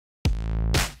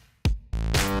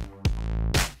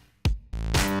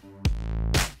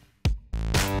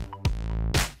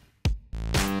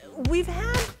We've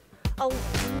had a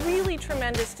really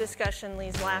tremendous discussion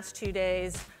these last 2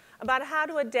 days about how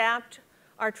to adapt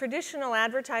our traditional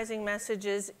advertising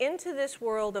messages into this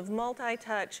world of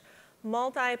multi-touch,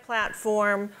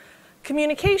 multi-platform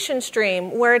communication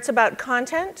stream where it's about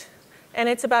content and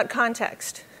it's about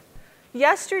context.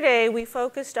 Yesterday, we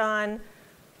focused on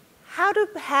how to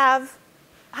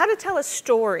tell a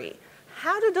story,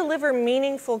 how to deliver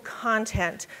meaningful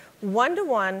content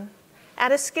one-to-one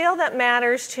at a scale that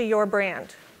matters to your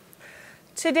brand.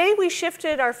 Today, we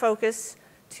shifted our focus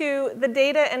to the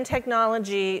data and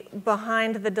technology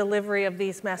behind the delivery of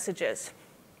these messages.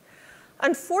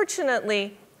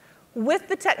 Unfortunately, with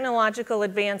the technological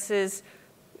advances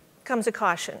comes a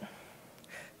caution.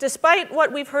 Despite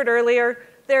what we've heard earlier,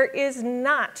 there is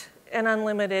not an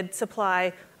unlimited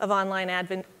supply of online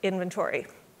ad inventory.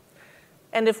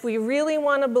 And if we really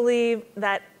want to believe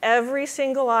that every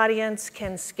single audience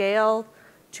can scale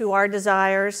to our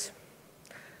desires,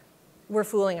 we're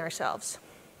fooling ourselves.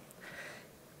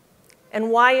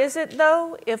 And why is it,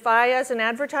 though, if I, as an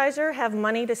advertiser, have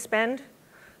money to spend,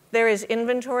 there is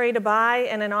inventory to buy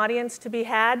and an audience to be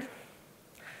had?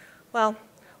 Well,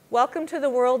 welcome to the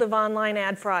world of online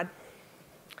ad fraud.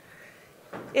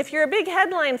 If you're a big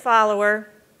headline follower,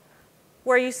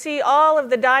 where you see all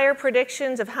of the dire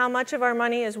predictions of how much of our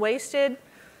money is wasted,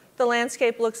 the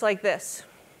landscape looks like this.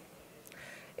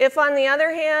 If, on the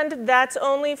other hand, that's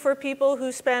only for people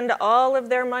who spend all of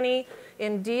their money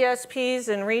in DSPs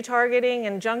and retargeting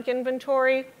and junk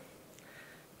inventory,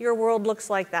 your world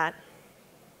looks like that.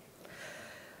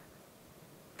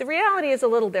 The reality is a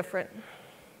little different.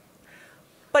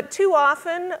 But too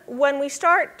often, when we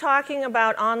start talking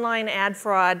about online ad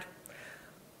fraud,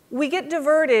 we get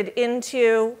diverted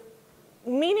into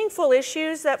meaningful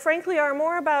issues that, frankly, are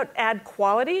more about ad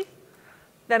quality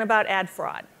than about ad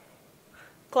fraud.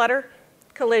 Clutter,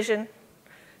 collision,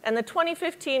 and the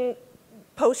 2015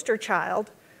 poster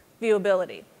child,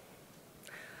 viewability.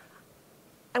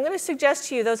 I'm going to suggest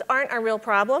to you those aren't a real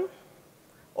problem,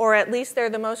 or at least they're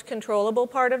the most controllable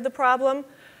part of the problem.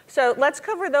 So let's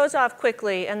cover those off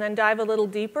quickly and then dive a little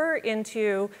deeper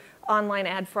into online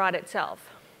ad fraud itself.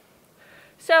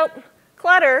 So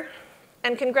clutter,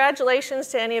 and congratulations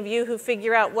to any of you who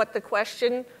figure out what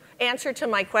the answer to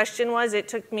my question was. It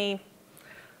took me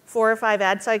 4 or 5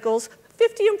 ad cycles,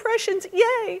 50 impressions,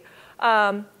 yay!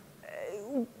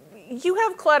 You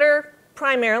have clutter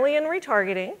primarily in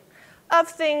retargeting of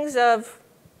things of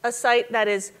a site that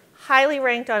is highly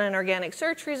ranked on an organic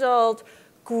search result,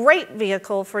 great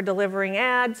vehicle for delivering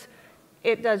ads.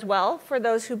 It does well for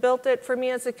those who built it. For me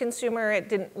as a consumer, it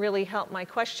didn't really help my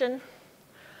question.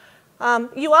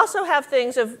 You also have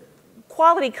things of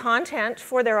quality content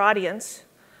for their audience.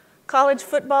 College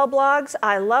football blogs,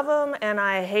 I love them and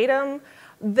I hate them.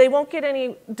 They won't get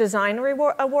any design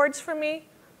awards from me,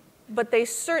 but they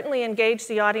certainly engage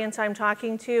the audience I'm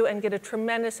talking to and get a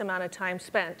tremendous amount of time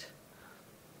spent.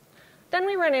 Then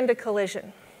we run into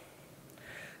collision.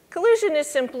 Collision is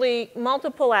simply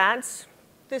multiple ads.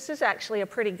 This is actually a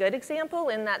pretty good example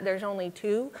in that there's only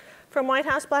 2 from White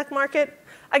House Black Market.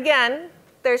 Again,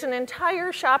 there's an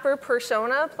entire shopper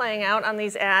persona playing out on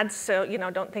these ads, so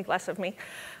don't think less of me.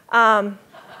 But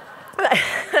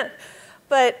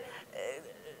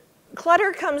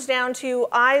clutter comes down to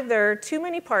either too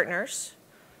many partners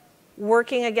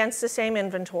working against the same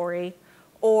inventory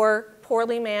or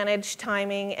poorly managed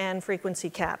timing and frequency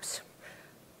caps.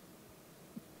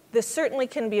 This certainly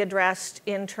can be addressed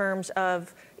in terms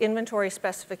of inventory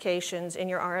specifications in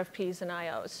your RFPs and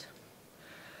IOs.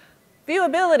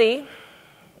 Viewability,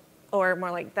 or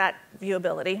more like that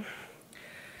viewability,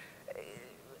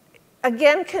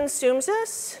 again consumes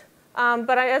us,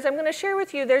 but as I'm going to share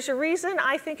with you, there's a reason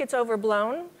I think it's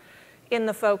overblown in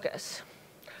the focus.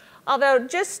 Although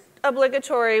just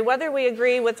obligatory, whether we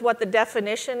agree with what the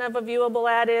definition of a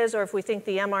viewable ad is or if we think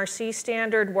the MRC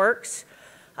standard works,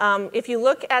 if you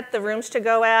look at the Rooms to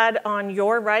Go ad on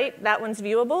your right, that one's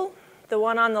viewable. The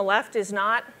one on the left is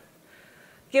not.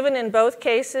 Given in both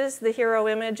cases, the hero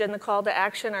image and the call to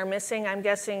action are missing, I'm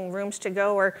guessing Rooms to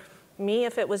Go, or me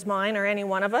if it was mine or any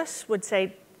one of us, would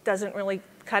say doesn't really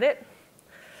cut it.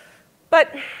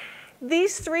 But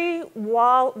these 3,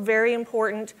 while very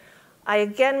important, I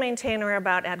again maintain are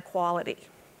about ad quality.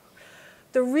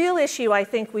 The real issue I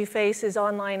think we face is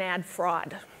online ad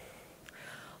fraud.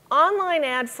 Online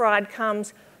ad fraud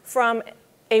comes from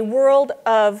a world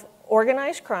of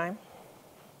organized crime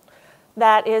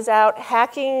that is out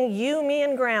hacking you, me,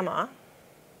 and grandma,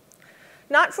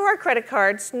 not for our credit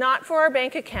cards, not for our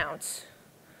bank accounts,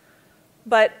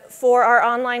 but for our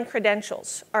online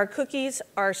credentials, our cookies,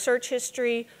 our search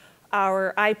history,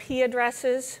 our IP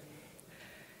addresses.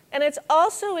 And it's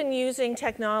also in using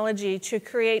technology to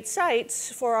create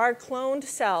sites for our cloned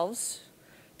selves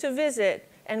to visit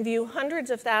and view hundreds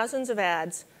of thousands of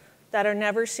ads that are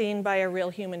never seen by a real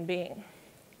human being.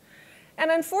 And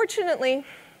unfortunately,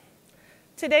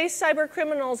 today's cyber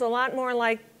criminal is a lot more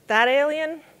like that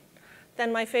alien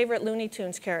than my favorite Looney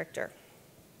Tunes character.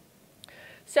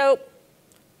 So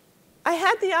I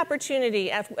had the opportunity,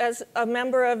 as a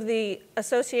member of the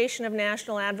Association of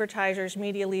National Advertisers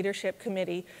Media Leadership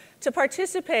Committee, to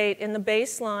participate in the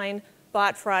baseline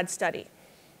bot fraud study.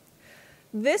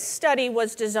 This study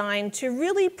was designed to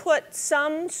really put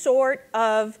some sort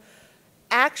of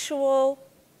actual,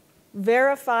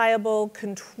 verifiable,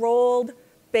 controlled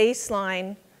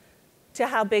baseline to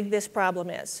how big this problem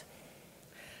is.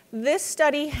 This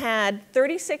study had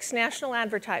 36 national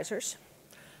advertisers,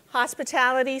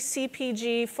 hospitality,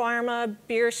 CPG, pharma,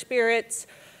 beer, spirits,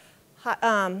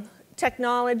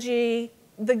 technology,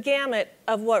 the gamut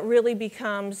of what really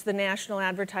becomes the national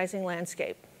advertising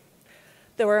landscape.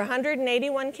 There were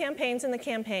 181 campaigns in the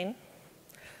campaign.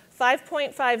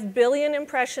 5.5 billion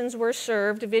impressions were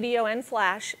served, video and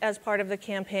flash, as part of the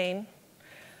campaign.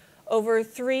 Over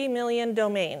 3 million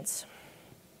domains.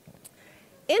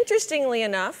 Interestingly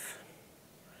enough,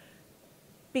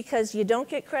 because you don't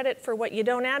get credit for what you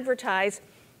don't advertise,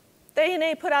 the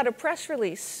ANA put out a press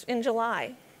release in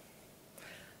July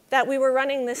that we were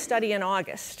running this study in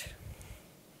August.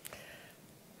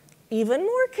 Even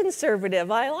more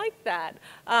conservative, I like that.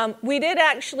 We did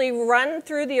actually run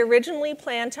through the originally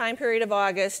planned time period of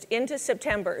August into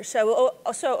September. So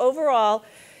overall,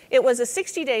 it was a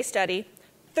 60-day study,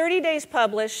 30 days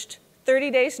published,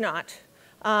 30 days not.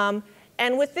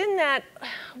 And within that,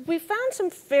 we found some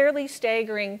fairly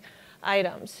staggering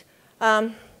items.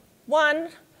 One,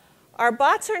 our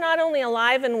bots are not only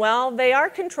alive and well, they are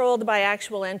controlled by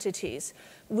actual entities.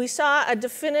 We saw a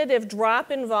definitive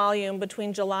drop in volume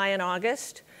between July and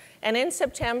August. And in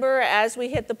September, as we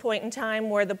hit the point in time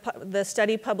where the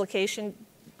study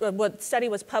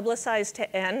was publicized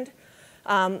to end,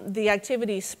 the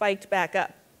activity spiked back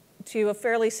up to a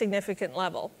fairly significant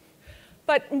level.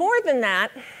 But more than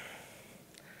that,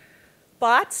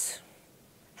 bots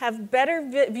have better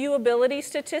viewability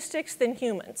statistics than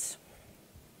humans.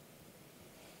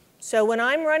 So when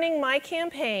I'm running my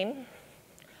campaign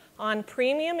on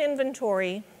premium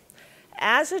inventory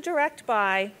as a direct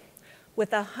buy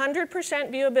with 100%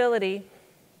 viewability,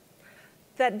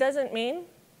 that doesn't mean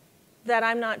that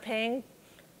I'm not paying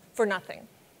for nothing,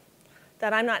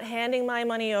 that I'm not handing my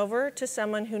money over to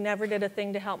someone who never did a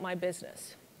thing to help my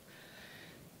business.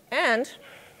 And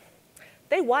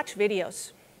they watch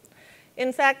videos.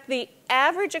 In fact, the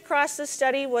average across the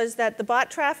study was that the bot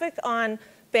traffic on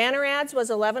banner ads was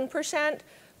 11%.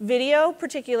 Video,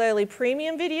 particularly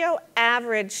premium video,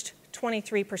 averaged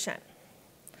 23%.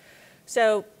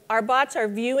 So our bots are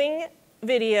viewing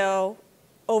video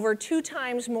over 2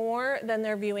 times more than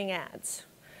they're viewing ads.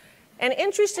 And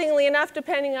interestingly enough,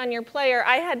 depending on your player,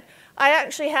 I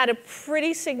actually had a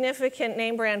pretty significant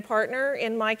name brand partner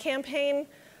in my campaign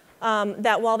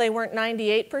that while they weren't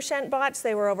 98% bots,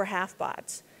 they were over half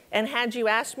bots. And had you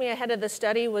asked me ahead of the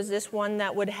study, was this one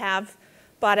that would have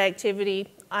bot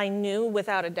activity, I knew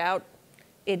without a doubt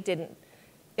it didn't.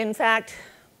 In fact,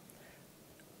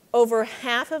 over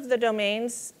half of the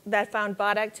domains that found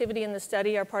bot activity in the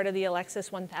study are part of the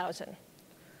Alexis 1000.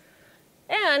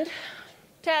 And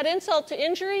to add insult to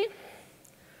injury,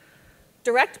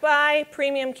 direct buy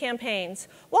premium campaigns.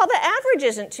 While the average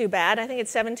isn't too bad, I think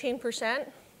it's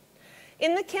 17%,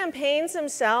 in the campaigns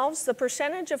themselves, the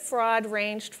percentage of fraud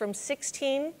ranged from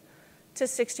 16 to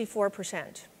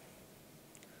 64%.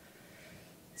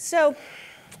 So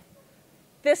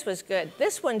this was good.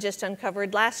 This one just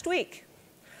uncovered last week.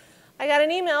 I got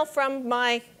an email from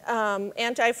my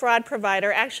anti-fraud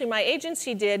provider. Actually, my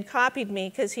agency did, copied me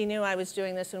because he knew I was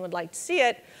doing this and would like to see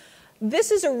it. This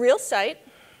is a real site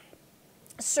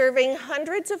serving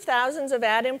hundreds of thousands of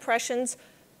ad impressions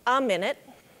a minute,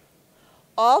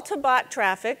 all to bot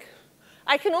traffic.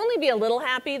 I can only be a little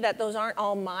happy that those aren't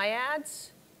all my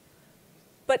ads,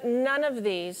 but none of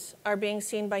these are being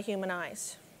seen by human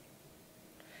eyes.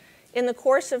 In the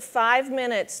course of 5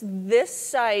 minutes, this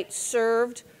site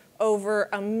served over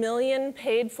 1 million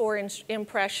paid-for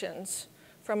impressions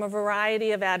from a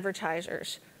variety of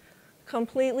advertisers,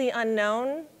 completely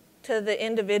unknown to the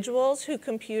individuals whose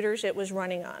computers it was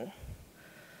running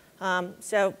on.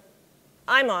 So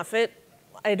I'm off it.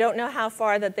 I don't know how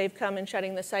far that they've come in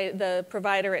shutting the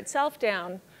provider itself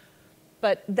down,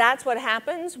 but that's what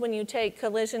happens when you take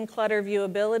collision, clutter,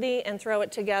 viewability and throw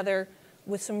it together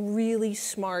with some really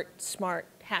smart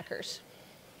hackers.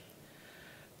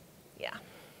 Yeah.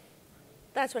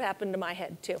 That's what happened to my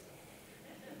head, too.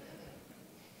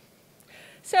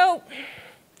 So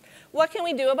what can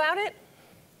we do about it?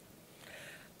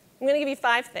 I'm going to give you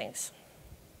 5 things.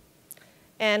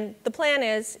 And the plan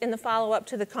is, in the follow-up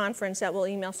to the conference, that we'll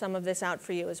email some of this out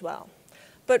for you as well.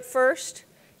 But first,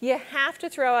 you have to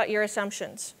throw out your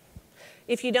assumptions.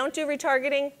 If you don't do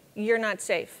retargeting, you're not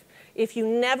safe. If you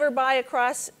never buy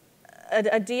across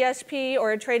a DSP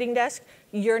or a trading desk,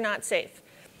 you're not safe.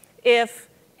 If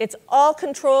it's all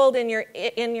controlled in your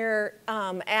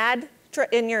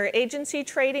agency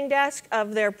trading desk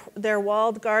of their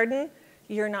walled garden,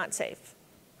 you're not safe.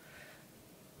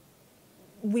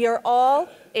 We are all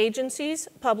agencies,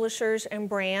 publishers, and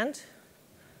brand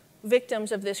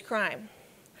victims of this crime.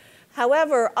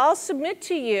 However, I'll submit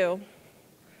to you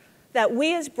that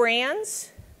we as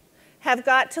brands have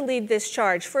got to lead this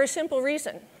charge for a simple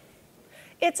reason.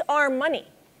 It's our money.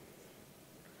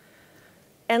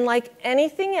 And like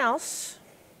anything else,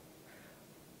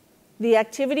 the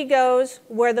activity goes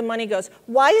where the money goes.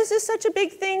 Why is this such a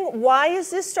big thing? Why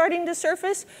is this starting to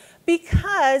surface?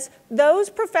 Because those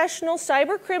professional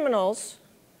cyber criminals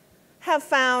have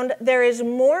found there is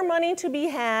more money to be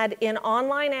had in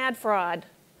online ad fraud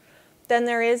than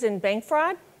there is in bank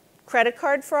fraud, credit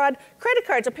card fraud. Credit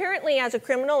cards, apparently as a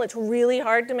criminal, it's really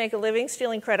hard to make a living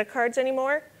stealing credit cards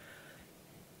anymore.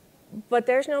 But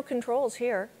there's no controls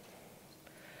here.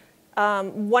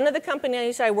 One of the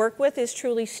companies I work with is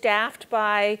truly staffed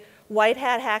by white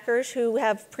hat hackers who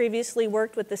have previously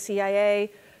worked with the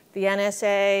CIA, the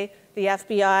NSA, the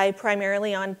FBI,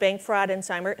 primarily on bank fraud and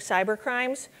cyber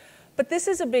crimes. But this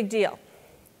is a big deal.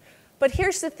 But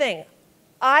here's the thing.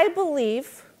 I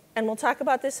believe, and we'll talk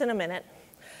about this in a minute,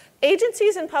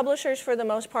 agencies and publishers, for the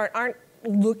most part, aren't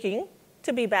looking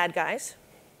to be bad guys.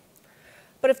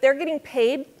 But if they're getting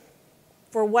paid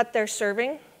for what they're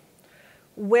serving,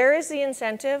 where is the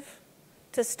incentive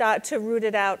to root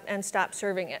it out and stop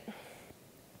serving it?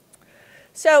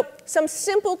 So some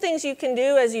simple things you can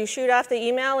do as you shoot off the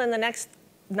email in the next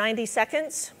 90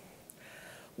 seconds.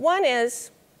 One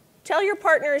is, tell your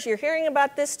partners you're hearing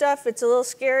about this stuff, it's a little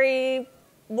scary.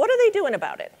 What are they doing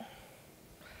about it?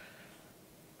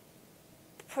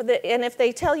 And if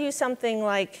they tell you something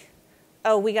like,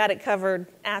 oh, we got it covered,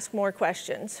 ask more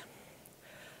questions.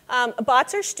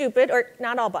 Bots are stupid, or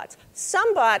not all bots.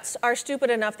 Some bots are stupid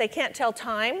enough they can't tell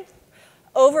time.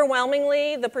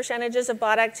 Overwhelmingly, the percentages of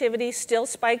bot activity still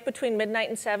spike between midnight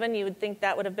and 7. You would think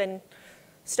that would have been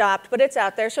stopped, but it's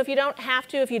out there. So if you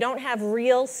don't have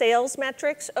real sales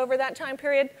metrics over that time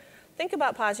period, think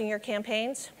about pausing your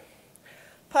campaigns.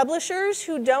 Publishers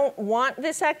who don't want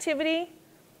this activity,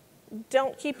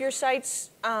 don't keep your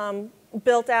sites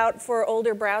built out for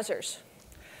older browsers.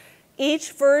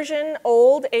 Each version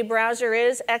old a browser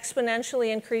is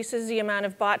exponentially increases the amount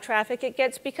of bot traffic it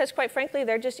gets because, quite frankly,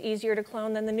 they're just easier to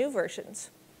clone than the new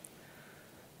versions.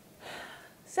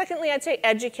 Secondly, I'd say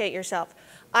educate yourself.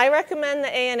 I recommend the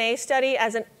ANA study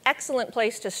as an excellent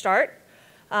place to start.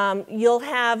 You'll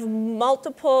have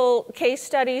multiple case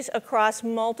studies across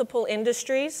multiple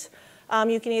industries.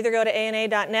 You can either go to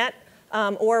ana.net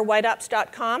or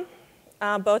whiteops.com.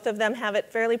 Both of them have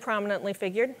it fairly prominently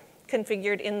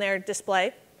configured in their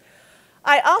display.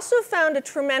 I also found a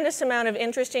tremendous amount of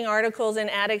interesting articles in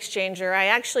AdExchanger. I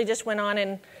actually just went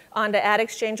onto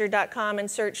adexchanger.com and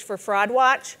searched for Fraud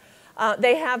Watch.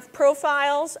 They have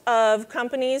profiles of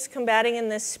companies combating in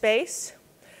this space.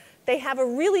 They have a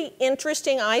really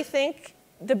interesting, I think,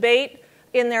 debate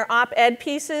in their op-ed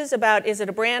pieces about is it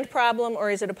a brand problem or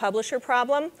is it a publisher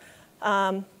problem?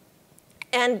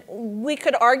 And we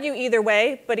could argue either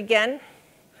way, but again,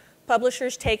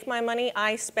 publishers take my money,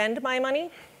 I spend my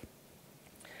money.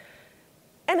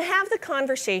 And have the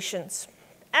conversations.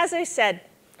 As I said,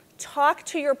 talk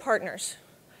to your partners.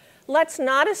 Let's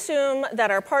not assume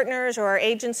that our partners or our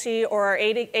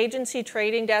agency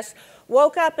trading desk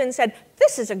woke up and said,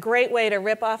 this is a great way to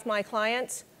rip off my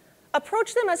clients.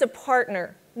 Approach them as a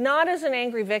partner, not as an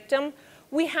angry victim.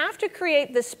 We have to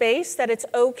create the space that it's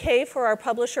okay for our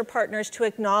publisher partners to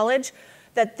acknowledge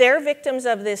that they're victims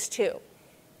of this too.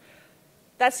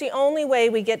 That's the only way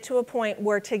we get to a point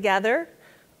where together,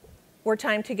 we're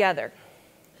time together.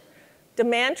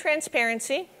 Demand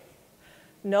transparency,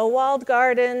 no walled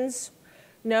gardens,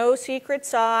 no secret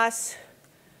sauce,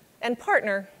 and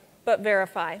partner, but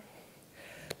verify.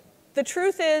 The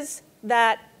truth is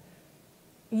that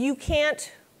you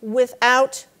can't,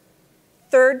 without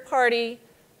third-party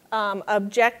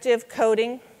objective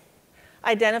coding,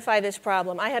 identify this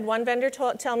problem. I had one vendor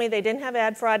tell me they didn't have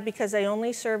ad fraud because they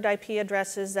only served IP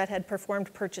addresses that had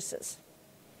performed purchases.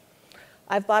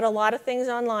 I've bought a lot of things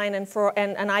online,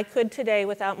 and I could today,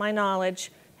 without my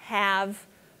knowledge, have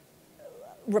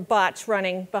bots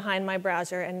running behind my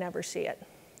browser and never see it.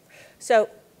 So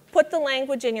put the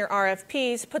language in your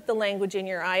RFPs, put the language in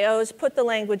your IOs, put the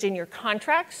language in your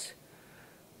contracts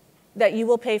that you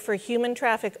will pay for human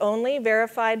traffic only,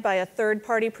 verified by a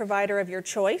third-party provider of your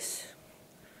choice.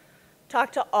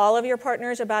 Talk to all of your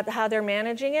partners about how they're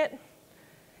managing it.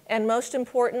 And most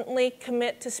importantly,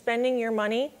 commit to spending your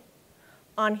money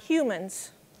on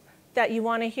humans that you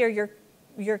want to hear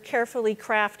your carefully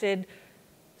crafted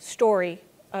story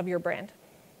of your brand.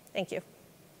 Thank you.